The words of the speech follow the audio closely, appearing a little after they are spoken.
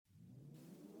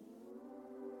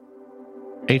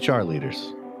HR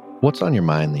leaders, what's on your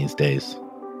mind these days?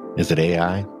 Is it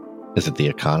AI? Is it the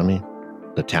economy?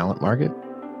 The talent market?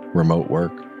 Remote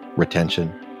work?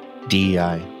 Retention?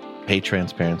 DEI? Pay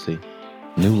transparency?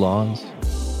 New laws?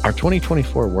 Our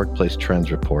 2024 Workplace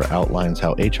Trends Report outlines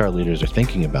how HR leaders are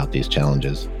thinking about these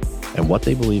challenges and what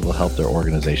they believe will help their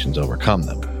organizations overcome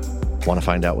them. Want to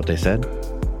find out what they said?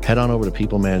 Head on over to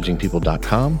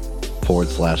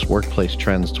peoplemanagingpeople.com/workplace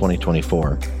trends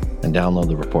 2024 and download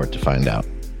the report to find out.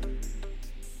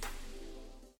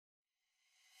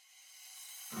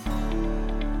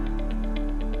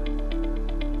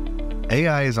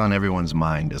 AI is on everyone's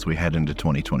mind as we head into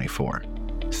 2024.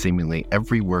 Seemingly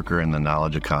every worker in the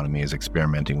knowledge economy is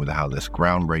experimenting with how this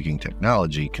groundbreaking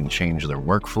technology can change their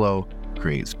workflow,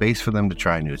 create space for them to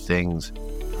try new things,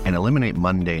 and eliminate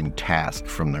mundane tasks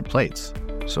from their plates.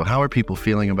 So how are people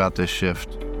feeling about this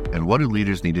shift? And what do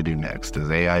leaders need to do next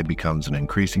as AI becomes an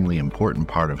increasingly important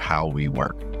part of how we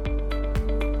work?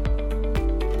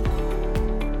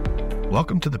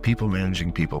 Welcome to the People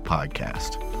Managing People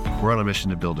podcast. We're on a mission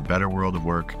to build a better world of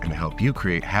work and help you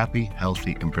create happy,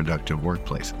 healthy, and productive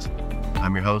workplaces.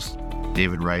 I'm your host,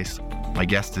 David Rice. My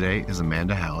guest today is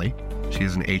Amanda Halley. She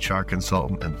is an HR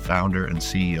consultant and founder and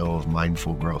CEO of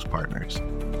Mindful Growth Partners.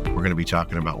 We're going to be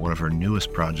talking about one of her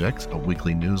newest projects, a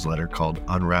weekly newsletter called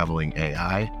Unraveling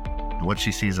AI, and what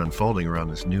she sees unfolding around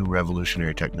this new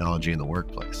revolutionary technology in the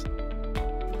workplace.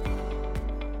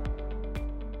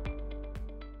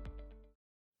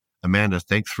 Amanda,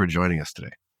 thanks for joining us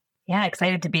today. Yeah,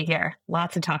 excited to be here.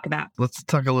 Lots to talk about. Let's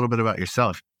talk a little bit about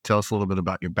yourself. Tell us a little bit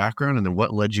about your background and then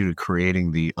what led you to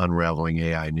creating the Unraveling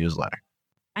AI newsletter.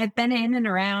 I've been in and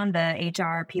around the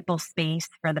HR people space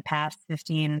for the past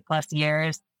 15 plus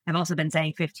years. I've also been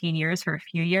saying 15 years for a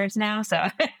few years now. So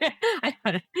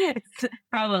it's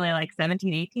probably like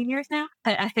 17, 18 years now.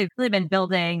 I've really been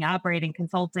building, operating,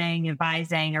 consulting,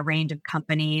 advising a range of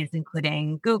companies,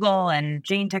 including Google and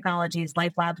Jane Technologies,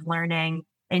 Life Labs Learning.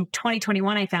 In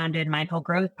 2021, I founded Mindful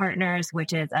Growth Partners,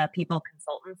 which is a people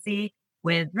consultancy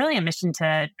with really a mission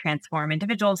to transform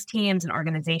individuals, teams, and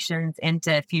organizations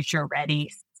into future-ready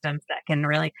systems that can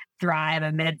really thrive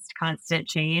amidst constant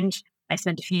change. I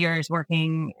spent a few years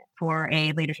working for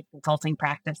a leadership consulting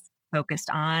practice focused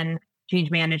on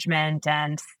change management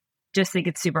and just think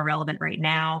it's super relevant right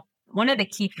now. One of the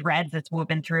key threads that's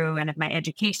woven through and of my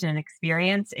education and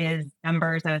experience is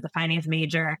numbers. I was a finance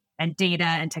major and data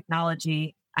and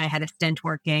technology. I had a stint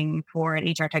working for an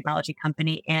HR technology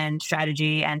company in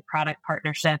strategy and product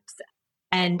partnerships.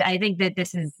 And I think that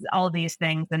this is all of these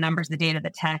things, the numbers, the data, the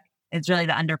tech, is really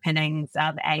the underpinnings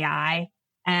of AI.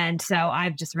 And so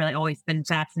I've just really always been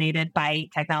fascinated by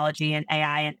technology and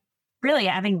AI and really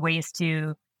having ways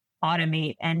to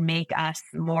automate and make us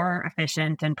more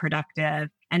efficient and productive.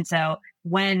 And so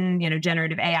when,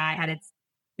 generative AI had its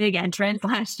big entrance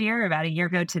last year, about a year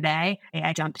ago today,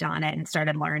 I jumped on it and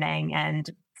started learning and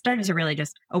started to really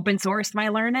just open source my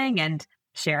learning and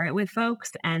share it with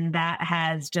folks. And that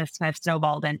has just kind of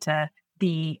snowballed into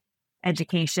the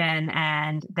education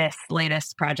and this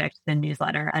latest project, the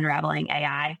newsletter, Unraveling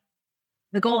AI.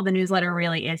 The goal of the newsletter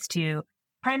really is to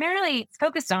primarily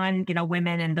focus on,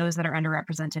 women and those that are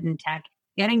underrepresented in tech,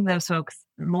 getting those folks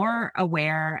more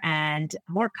aware and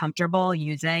more comfortable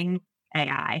using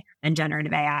AI and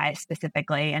generative AI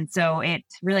specifically. And so it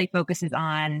really focuses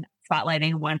on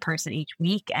spotlighting one person each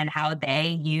week and how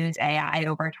they use AI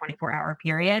over a 24-hour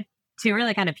period to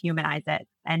really kind of humanize it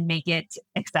and make it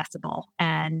accessible.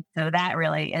 And so that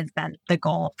really has been the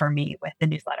goal for me with the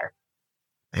newsletter.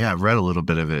 Yeah, I've read a little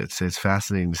bit of it. It's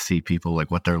fascinating to see people like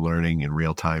what they're learning in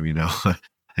real time,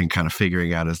 and kind of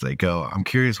figuring out as they go. I'm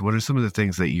curious, what are some of the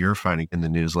things that you're finding in the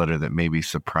newsletter that maybe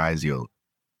surprise you?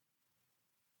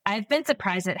 I've been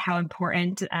surprised at how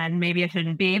important, and maybe I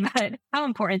shouldn't be, but how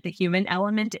important the human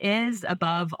element is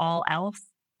above all else.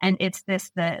 And it's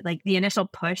the initial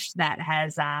push that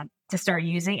has to start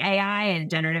using AI and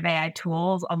generative AI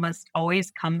tools almost always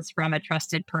comes from a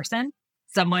trusted person,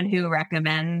 someone who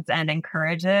recommends and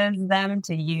encourages them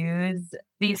to use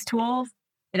these tools.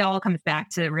 It all comes back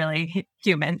to really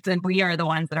humans, and we are the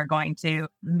ones that are going to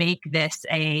make this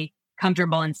a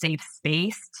comfortable and safe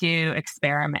space to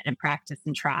experiment and practice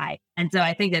and try. And so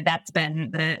I think that that's been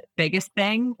the biggest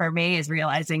thing for me, is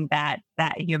realizing that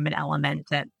human element.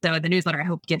 So the newsletter, I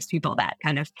hope, gives people that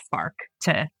kind of spark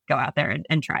to go out there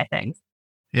and try things.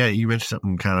 Yeah, you mentioned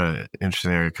something kind of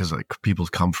interesting there because like people's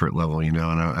comfort level, and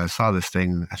I saw this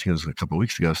thing, I think it was a couple of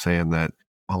weeks ago, saying that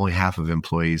only half of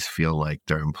employees feel like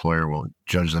their employer will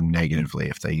judge them negatively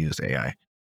if they use AI.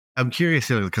 I'm curious,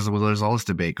 because there's all this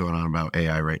debate going on about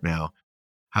AI right now.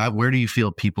 Where do you feel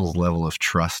people's level of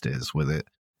trust is with it,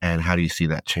 and how do you see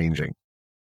that changing?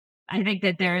 I think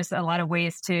that there's a lot of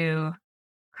ways to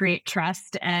create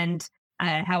trust. And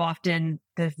how often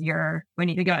when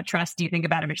you think about trust, do you think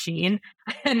about a machine?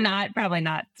 And probably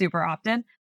not super often.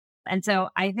 And so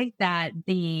I think that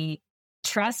the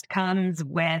trust comes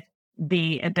with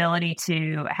the ability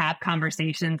to have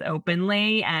conversations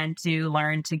openly and to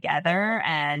learn together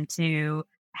and to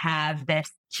have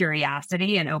this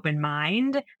curiosity and open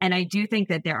mind. And I do think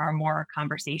that there are more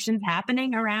conversations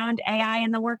happening around AI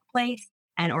in the workplace,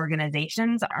 and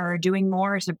organizations are doing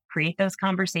more to create those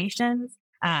conversations.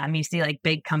 You see like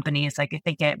big companies, like I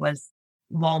think it was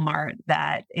Walmart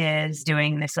that is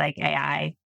doing this like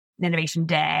AI Innovation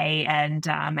Day. And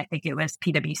I think it was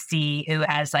PwC who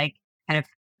has like kind of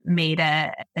made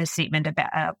a statement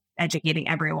about educating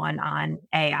everyone on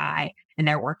AI in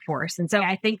their workforce. And so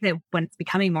I think that when it's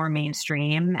becoming more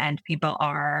mainstream and people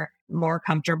are more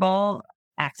comfortable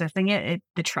accessing it,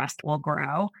 the trust will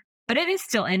grow. But it is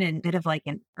still in a bit of like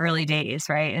in early days,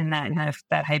 right? In that kind of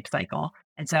that hype cycle.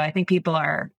 And so I think people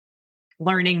are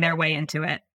learning their way into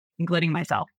it, including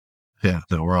myself. Yeah,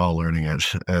 no, we're all learning it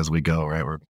as we go, right?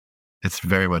 It's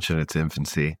very much in its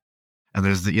infancy. And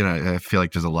I feel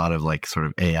like there's a lot of like sort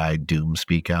of AI doom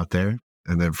speak out there.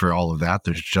 And then for all of that,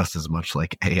 there's just as much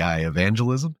like AI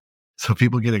evangelism. So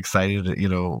people get excited,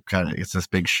 kind of it's this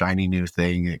big shiny new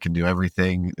thing. It can do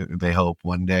everything they hope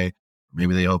one day.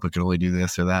 Maybe they hope it can only do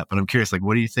this or that. But I'm curious, like,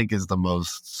 what do you think is the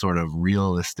most sort of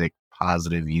realistic,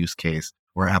 positive use case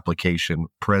or application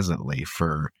presently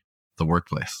for the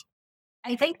workplace?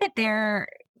 I think that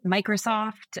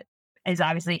Microsoft is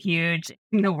obviously huge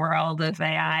in the world of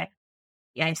AI.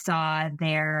 I saw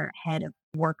their head of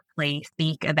workplace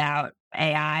speak about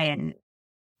AI and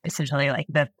essentially like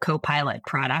the Copilot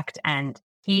product. And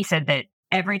he said that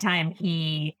every time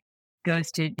he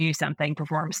goes to do something,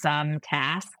 perform some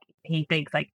task, he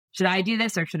thinks like, should I do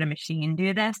this or should a machine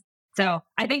do this? So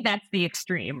I think that's the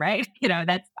extreme, right?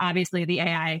 That's obviously the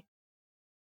AI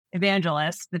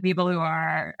evangelists, the people who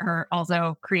are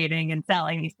also creating and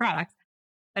selling these products.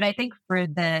 But I think for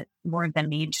the more of the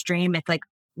mainstream, it's like,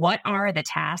 what are the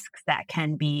tasks that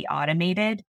can be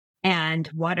automated? And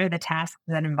what are the tasks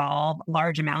that involve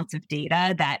large amounts of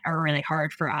data that are really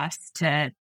hard for us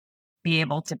to be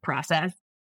able to process?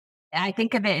 I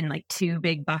think of it in like two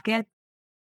big buckets.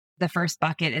 The first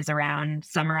bucket is around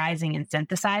summarizing and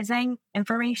synthesizing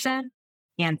information.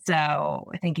 And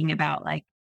so thinking about like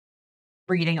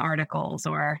reading articles,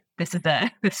 or this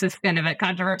is kind of a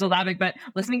controversial topic, but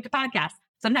listening to podcasts.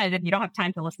 Sometimes if you don't have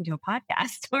time to listen to a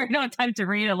podcast or you don't have time to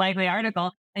read a likely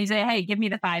article, and you say, hey, give me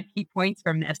the 5 key points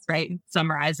from this, right? And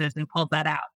summarizes and pulls that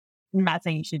out. I'm not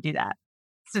saying you should do that.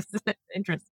 It's just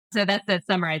interesting. So that's the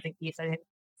summarizing piece. I think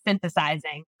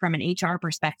synthesizing from an HR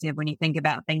perspective, when you think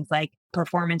about things like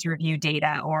performance review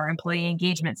data or employee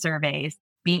engagement surveys,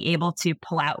 being able to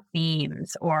pull out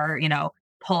themes or,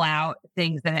 pull out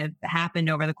things that have happened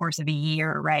over the course of a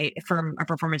year, right? From a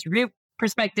performance review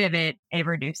perspective, it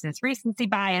reduces recency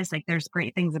bias. Like there's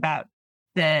great things about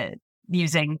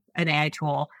using an AI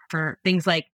tool for things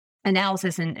like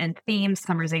analysis and theme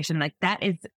summarization. Like that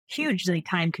is hugely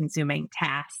time consuming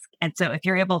task. And so if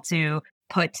you're able to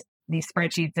put these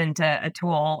spreadsheets into a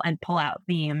tool and pull out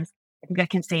themes, I think that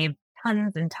can save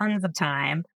tons and tons of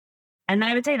time. And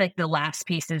I would say like the last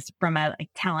piece is from a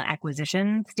talent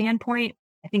acquisition standpoint.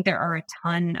 I think there are a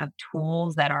ton of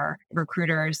tools that our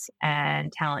recruiters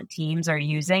and talent teams are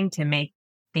using to make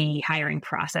the hiring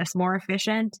process more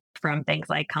efficient, from things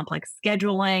like complex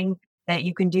scheduling that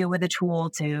you can do with a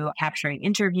tool to capturing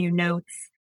interview notes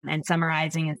and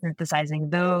summarizing and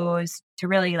synthesizing those to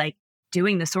really like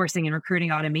doing the sourcing and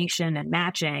recruiting automation and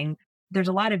matching. There's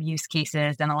a lot of use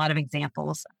cases and a lot of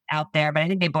examples out there, but I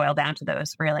think they boil down to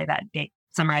those really, that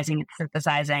summarizing and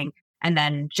synthesizing and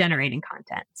then generating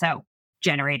content. So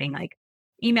generating like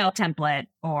email template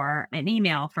or an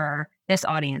email for this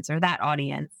audience or that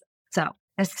audience. So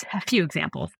that's a few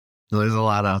examples. There's a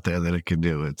lot out there that it can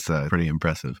do. It's pretty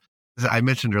impressive. I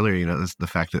mentioned earlier, the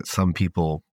fact that some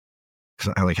people,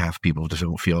 because I like half people just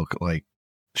don't feel like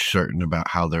certain about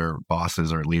how their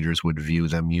bosses or leaders would view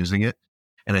them using it.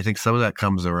 And I think some of that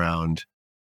comes around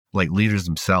like leaders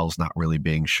themselves not really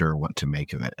being sure what to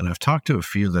make of it. And I've talked to a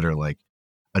few that are like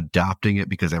adopting it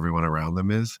because everyone around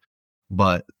them is,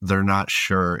 but they're not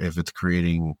sure if it's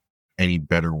creating any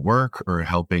better work or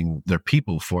helping their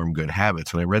people form good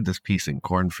habits. And I read this piece in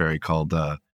Korn Ferry called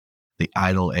the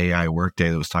Idle AI Workday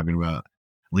that was talking about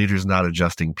leaders not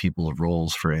adjusting people's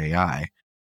roles for AI,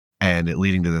 and it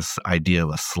leading to this idea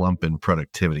of a slump in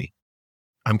productivity.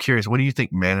 I'm curious, what do you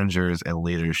think managers and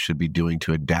leaders should be doing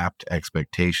to adapt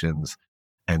expectations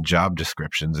and job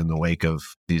descriptions in the wake of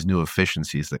these new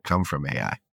efficiencies that come from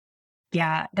AI?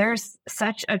 Yeah, there's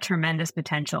such a tremendous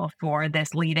potential for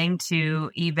this leading to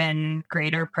even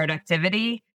greater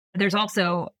productivity. There's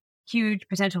also huge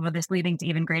potential for this leading to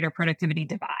even greater productivity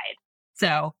divide.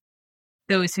 So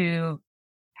those who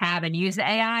have and use the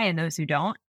AI and those who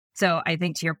don't. So I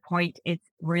think to your point, it's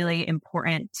really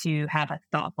important to have a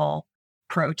thoughtful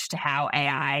approach to how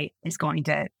AI is going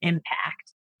to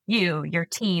impact you, your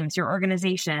teams, your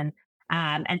organization.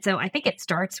 And so I think it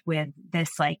starts with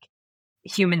this like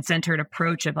human-centered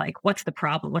approach of like, what's the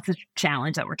problem? What's the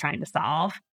challenge that we're trying to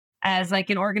solve as like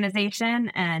an organization?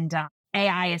 And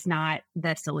AI is not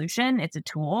the solution. It's a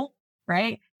tool,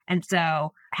 right? And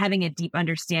so having a deep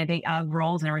understanding of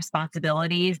roles and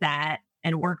responsibilities that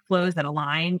and workflows that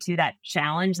align to that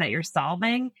challenge that you're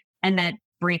solving, and then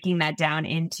breaking that down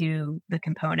into the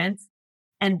components.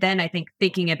 And then I think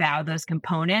thinking about those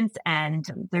components, and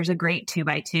there's a great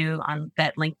 2x2 on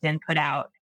that LinkedIn put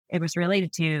out. It was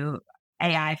related to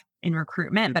AI in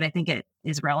recruitment, but I think it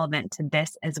is relevant to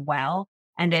this as well.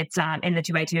 And it's in the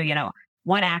 2x2,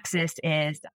 one axis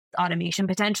is automation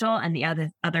potential and the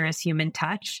other is human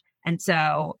touch. And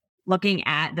so looking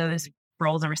at those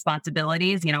roles and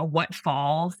responsibilities, what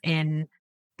falls in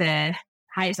the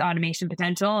highest automation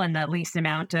potential and the least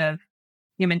amount of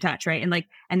human touch, right?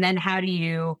 And then how do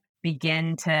you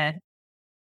begin to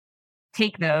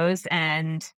take those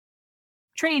and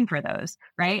train for those,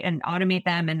 right? And automate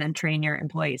them and then train your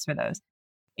employees for those.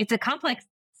 It's a complex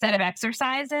set of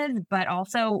exercises, but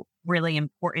also really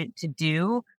important to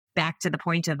do. Back to the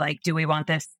point of like, do we want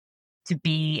this to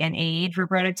be an aid for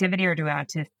productivity, or do we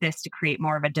want this to create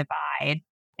more of a divide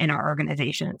in our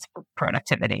organizations for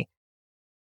productivity?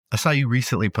 I saw you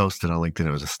recently posted on LinkedIn.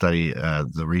 It was a study.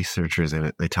 The researchers in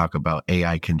it, they talk about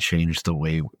AI can change the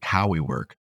way how we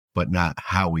work, but not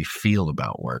how we feel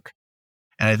about work.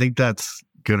 And I think that's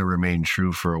going to remain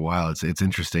true for a while. It's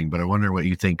interesting, but I wonder what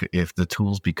you think if the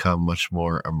tools become much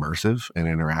more immersive and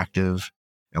interactive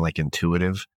and like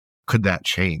intuitive. Could that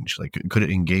change? Like, could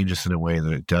it engage us in a way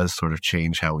that it does sort of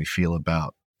change how we feel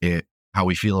about it? How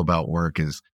we feel about work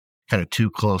is kind of too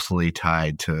closely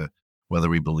tied to whether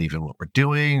we believe in what we're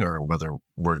doing or whether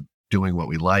we're doing what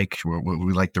we like,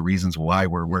 we like the reasons why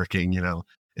we're working,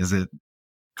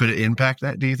 could it impact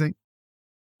that, do you think?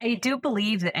 I do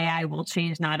believe that AI will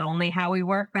change not only how we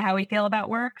work, but how we feel about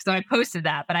work. So I posted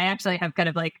that, but I actually have kind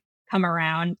of like come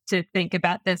around to think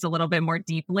about this a little bit more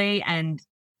deeply. And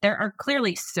there are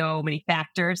clearly so many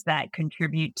factors that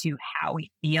contribute to how we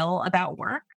feel about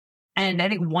work. And I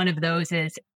think one of those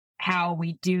is how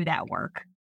we do that work.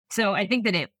 So I think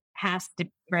that it has to,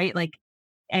 right? Like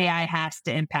AI has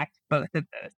to impact both of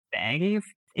those things.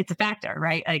 It's a factor,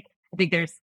 right? Like I think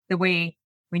there's the way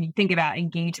when you think about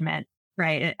engagement,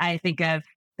 right? I think of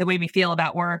the way we feel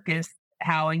about work is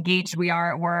how engaged we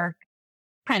are at work,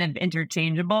 kind of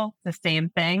interchangeable, the same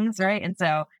things, right? And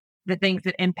so the things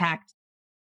that impact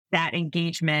that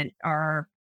engagement are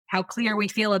how clear we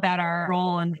feel about our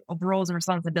roles and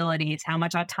responsibilities, how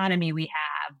much autonomy we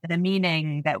have, the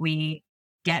meaning that we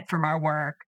get from our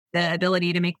work, the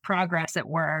ability to make progress at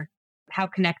work, how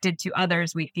connected to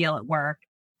others we feel at work.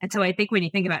 And so I think when you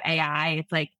think about AI,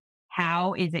 it's like,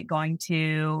 how is it going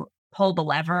to pull the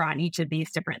lever on each of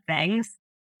these different things?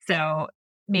 So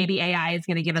maybe AI is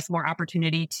going to give us more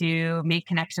opportunity to make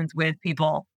connections with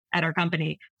people at our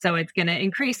company. So it's going to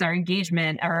increase our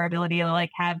engagement, our ability to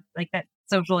like have like that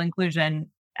social inclusion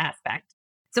aspect.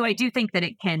 So I do think that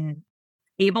it can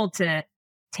able to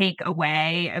take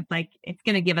away, like it's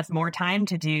going to give us more time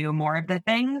to do more of the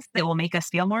things that will make us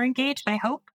feel more engaged, I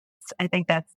hope. I think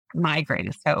that's my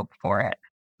greatest hope for it.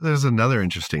 There's another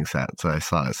interesting stat that I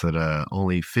saw. It said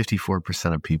only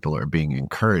 54% of people are being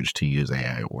encouraged to use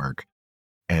AI at work,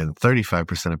 and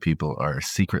 35% of people are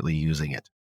secretly using it.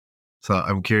 So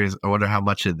I'm curious, I wonder how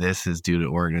much of this is due to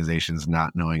organizations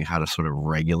not knowing how to sort of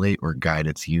regulate or guide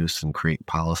its use and create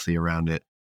policy around it.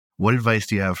 What advice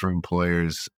do you have for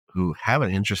employers who have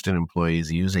an interest in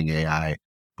employees using AI,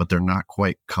 but they're not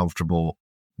quite comfortable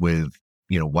with,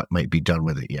 what might be done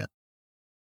with it yet?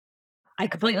 I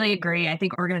completely agree. I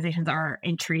think organizations are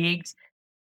intrigued.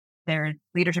 Their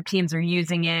leadership teams are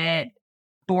using it.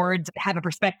 Boards have a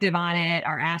perspective on it,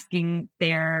 are asking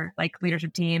their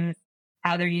leadership teams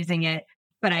how they're using it.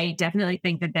 But I definitely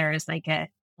think that there is a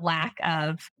lack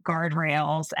of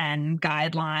guardrails and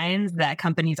guidelines that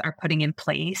companies are putting in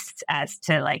place as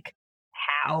to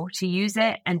how to use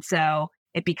it. And so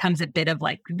it becomes a bit of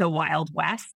the Wild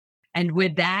West. And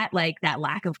with that, that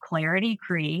lack of clarity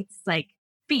creates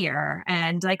fear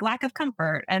and lack of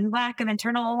comfort and lack of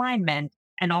internal alignment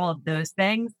and all of those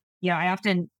things. I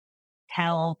often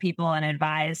tell people and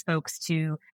advise folks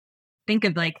to think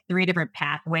of 3 different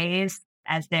pathways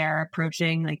as they're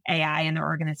approaching like AI in their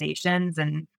organizations.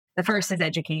 And the first is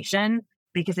education,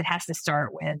 because it has to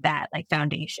start with that like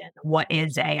foundation. What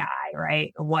is AI,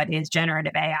 right? What is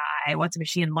generative AI? What's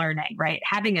machine learning, right?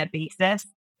 Having a basic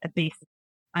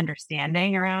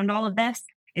understanding around all of this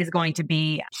is going to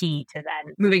be key to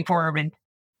then moving forward and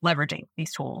leveraging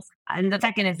these tools. And the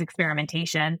second is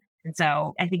experimentation. And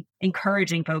so I think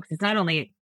encouraging folks is not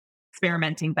only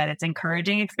experimenting, but it's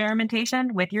encouraging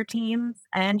experimentation with your teams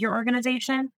and your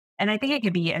organization. And I think it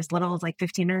could be as little as like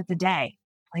 15 minutes a day.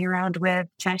 Play around with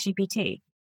ChatGPT,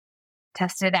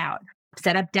 test it out,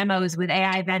 set up demos with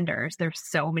AI vendors. There's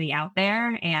so many out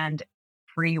there, and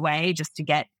free way just to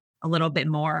get a little bit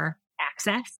more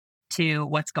access to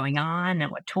what's going on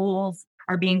and what tools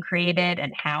are being created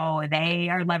and how they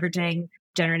are leveraging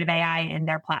generative AI in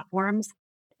their platforms.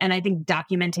 And I think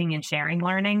documenting and sharing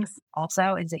learnings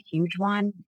also is a huge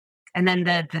one. And then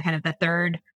the kind of the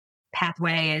third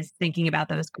pathway is thinking about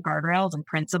those guardrails and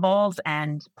principles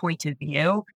and point of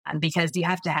view, because you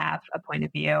have to have a point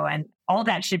of view, and all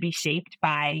that should be shaped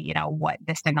by, what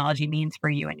this technology means for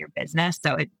you and your business.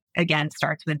 So it again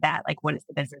starts with that, like, what is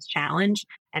the business challenge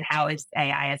and how is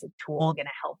AI as a tool going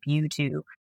to help you to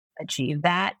achieve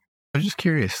that? I'm just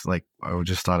curious, like, I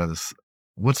just thought of this.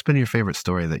 What's been your favorite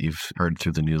story that you've heard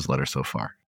through the newsletter so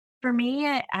far? For me,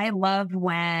 I love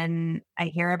when I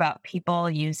hear about people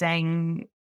using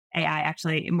AI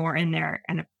actually more in their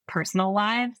kind of personal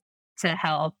lives to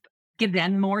help give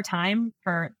them more time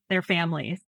for their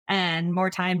families and more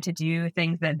time to do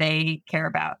things that they care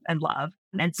about and love.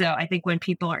 And so I think when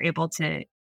people are able to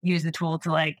use the tool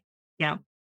to, like,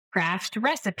 craft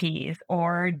recipes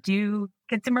or do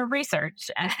consumer research,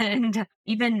 and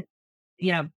even,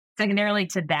 secondarily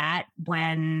to that,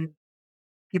 when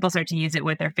people start to use it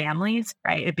with their families,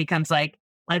 right? It becomes like,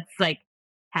 let's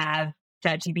have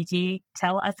ChatGPT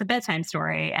tell us a bedtime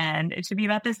story, and it should be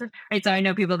about this, right? So I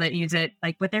know people that use it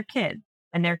like with their kids,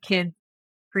 and their kids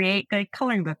create like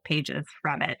coloring book pages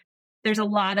from it. There's a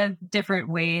lot of different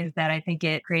ways that I think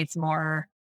it creates more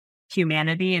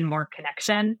humanity and more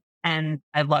connection. And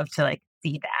I'd love to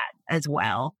see that as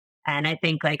well. And I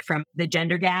think from the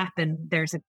gender gap, and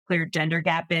there's a clear gender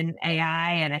gap in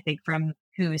AI. And I think from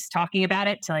who's talking about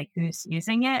it to who's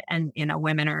using it, and,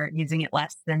 women are using it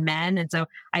less than men. And so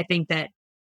I think that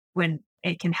when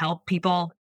it can help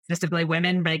people, specifically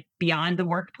women, beyond the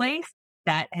workplace,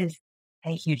 that has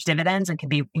a huge dividends and can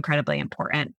be incredibly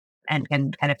important and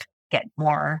can kind of get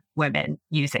more women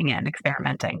using it and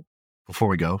experimenting. Before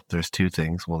we go, there's two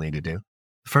things we'll need to do.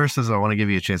 First is I want to give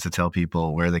you a chance to tell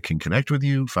people where they can connect with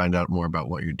you, find out more about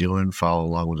what you're doing, follow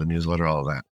along with the newsletter, all of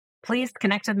that. Please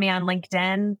connect with me on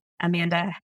LinkedIn,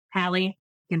 Amanda Halley.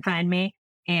 You can find me.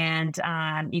 And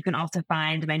you can also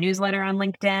find my newsletter on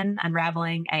LinkedIn,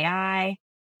 Unraveling AI.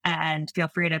 And feel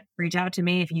free to reach out to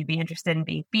me if you'd be interested in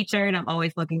being featured. I'm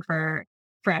always looking for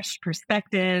fresh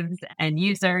perspectives and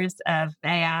users of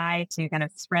AI to kind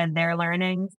of spread their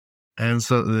learnings. And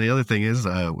so the other thing is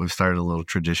we've started a little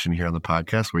tradition here on the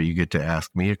podcast where you get to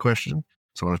ask me a question.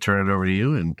 So I want to turn it over to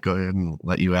you and go ahead and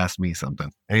let you ask me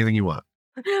something, anything you want.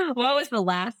 What was the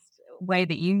last way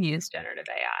that you used generative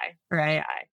AI or AI?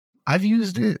 I've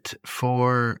used it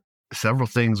for several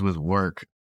things with work.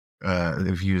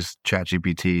 I've used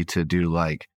ChatGPT to do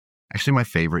actually my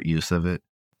favorite use of it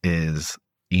is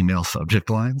email subject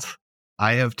lines.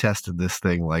 I have tested this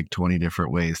thing 20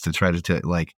 different ways to try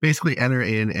to basically enter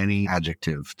in any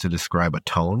adjective to describe a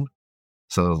tone.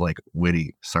 So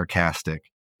witty, sarcastic.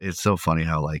 It's so funny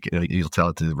how you'll tell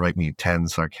it to write me 10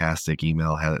 sarcastic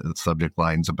email subject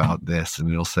lines about this,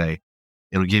 and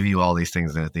it'll give you all these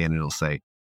things, and at the end it'll say,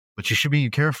 but you should be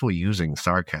careful using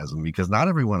sarcasm because not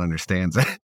everyone understands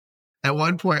it. At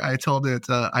one point I told it,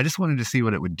 I just wanted to see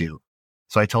what it would do.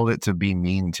 So I told it to be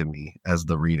mean to me as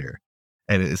the reader.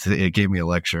 And it gave me a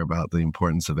lecture about the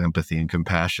importance of empathy and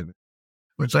compassion,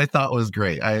 which I thought was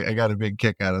great. I got a big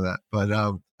kick out of that. But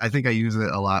I think I use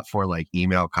it a lot for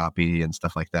email copy and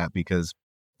stuff like that, because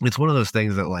it's one of those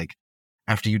things that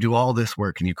after you do all this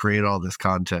work and you create all this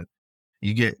content,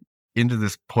 you get into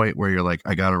this point where you're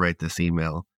I got to write this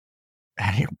email.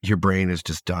 And your brain is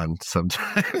just done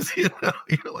sometimes. You're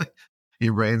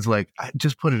your brain's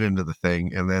just put it into the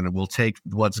thing, and then we'll take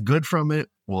what's good from it.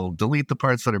 We'll delete the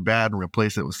parts that are bad and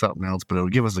replace it with something else, but it'll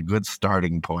give us a good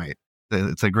starting point.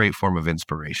 It's a great form of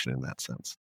inspiration in that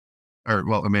sense.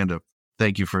 Well, Amanda,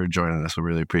 thank you for joining us. We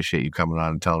really appreciate you coming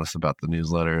on and telling us about the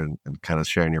newsletter and kind of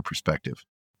sharing your perspective.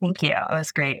 Thank you. It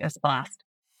was great. It was a blast.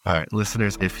 All right,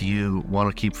 listeners, if you want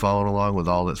to keep following along with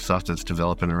all that stuff that's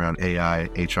developing around AI,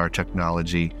 HR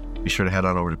technology, be sure to head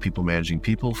on over to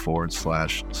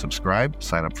peoplemanagingpeople.com/subscribe,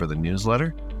 sign up for the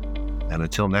newsletter. And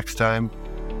until next time,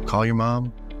 call your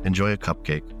mom, enjoy a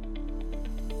cupcake.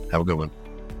 Have a good one.